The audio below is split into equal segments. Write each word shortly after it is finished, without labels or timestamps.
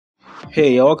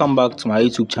Hey, welcome back to my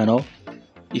YouTube channel.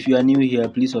 If you are new here,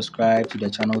 please subscribe to the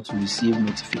channel to receive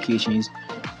notifications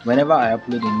whenever I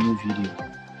upload a new video.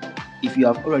 If you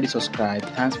have already subscribed,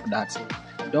 thanks for that.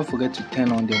 Don't forget to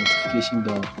turn on the notification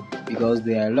bell because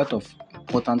there are a lot of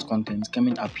important content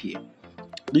coming up here.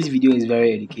 This video is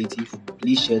very educative.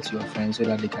 Please share to your friends so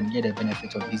that they can get the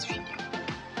benefit of this video.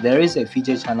 There is a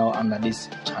feature channel under this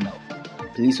channel.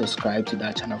 Please subscribe to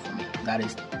that channel for me. That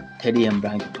is Teddy and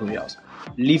Brian Tutorials.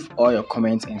 Leave all your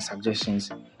comments and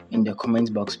suggestions in the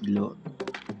comment box below.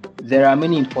 There are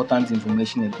many important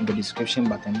information in the description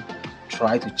button.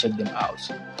 Try to check them out.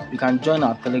 You can join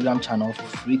our Telegram channel for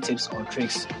free tips or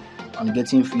tricks on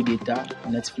getting free data,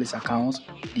 Netflix accounts,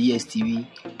 DSTV,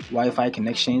 Wi-Fi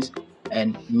connections,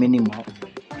 and many more.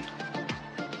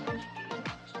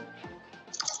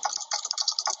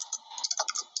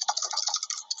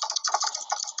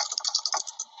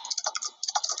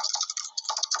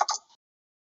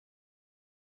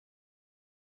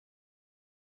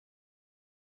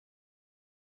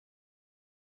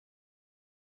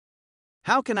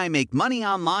 How can I make money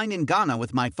online in Ghana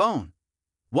with my phone?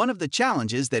 One of the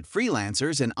challenges that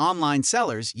freelancers and online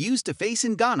sellers used to face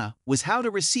in Ghana was how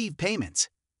to receive payments.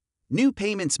 New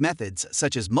payments methods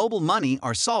such as mobile money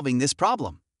are solving this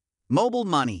problem. Mobile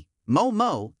money,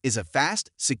 MoMo, is a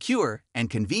fast, secure, and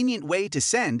convenient way to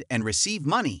send and receive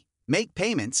money, make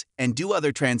payments, and do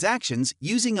other transactions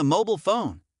using a mobile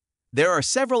phone. There are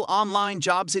several online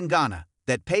jobs in Ghana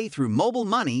that pay through mobile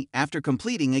money after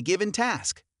completing a given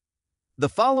task. The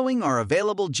following are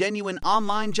available genuine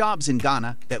online jobs in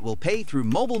Ghana that will pay through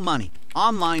mobile money.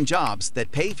 Online jobs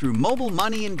that pay through mobile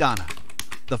money in Ghana.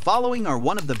 The following are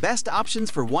one of the best options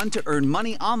for one to earn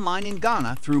money online in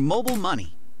Ghana through mobile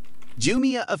money.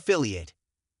 Jumia affiliate.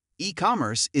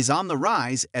 E-commerce is on the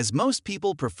rise as most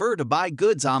people prefer to buy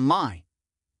goods online.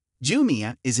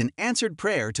 Jumia is an answered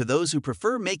prayer to those who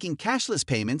prefer making cashless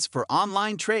payments for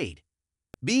online trade.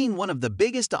 Being one of the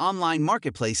biggest online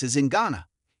marketplaces in Ghana,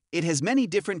 it has many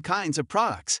different kinds of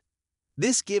products.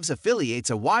 This gives affiliates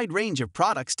a wide range of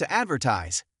products to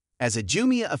advertise. As a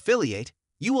Jumia affiliate,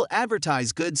 you will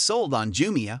advertise goods sold on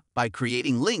Jumia by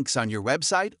creating links on your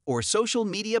website or social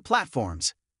media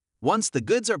platforms. Once the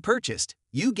goods are purchased,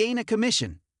 you gain a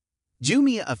commission.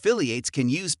 Jumia affiliates can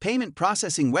use payment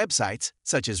processing websites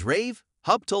such as Rave,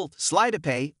 Hubtold,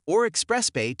 SlidePay, or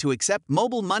ExpressPay to accept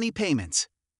mobile money payments.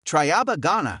 Triaba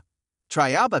Ghana.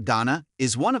 Triaba Ghana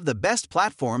is one of the best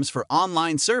platforms for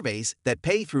online surveys that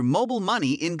pay through mobile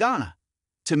money in Ghana.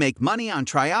 To make money on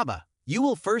Triaba, you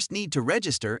will first need to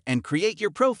register and create your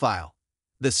profile.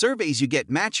 The surveys you get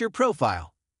match your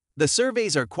profile. The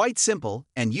surveys are quite simple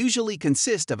and usually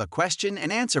consist of a question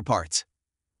and answer parts.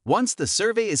 Once the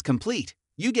survey is complete,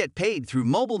 you get paid through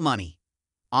mobile money.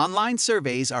 Online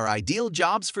surveys are ideal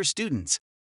jobs for students.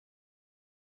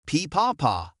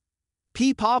 Peepawpaw.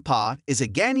 Peepawpaw is a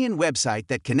Ghanaian website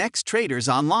that connects traders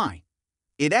online.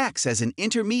 It acts as an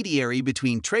intermediary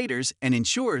between traders and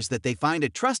ensures that they find a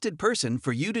trusted person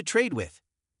for you to trade with.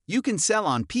 You can sell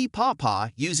on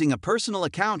Peepawpaw using a personal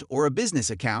account or a business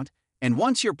account, and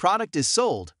once your product is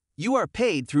sold, you are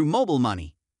paid through mobile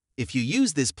money. If you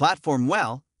use this platform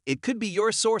well, it could be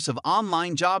your source of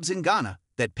online jobs in Ghana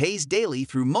that pays daily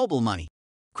through mobile money.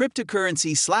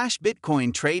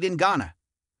 Cryptocurrency/Bitcoin trade in Ghana.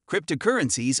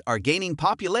 Cryptocurrencies are gaining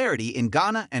popularity in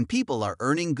Ghana and people are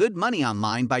earning good money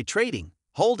online by trading,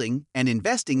 holding, and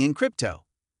investing in crypto.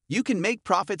 You can make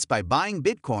profits by buying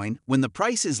Bitcoin when the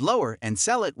price is lower and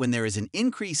sell it when there is an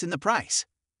increase in the price.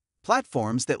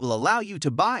 Platforms that will allow you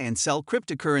to buy and sell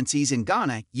cryptocurrencies in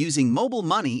Ghana using mobile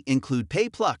money include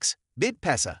PayPlux,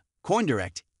 BitPesa,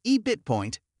 CoinDirect,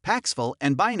 eBitPoint, Paxful,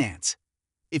 and Binance.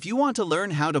 If you want to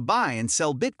learn how to buy and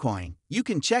sell Bitcoin, you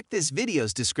can check this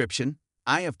video's description.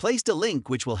 I have placed a link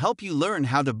which will help you learn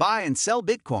how to buy and sell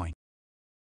Bitcoin.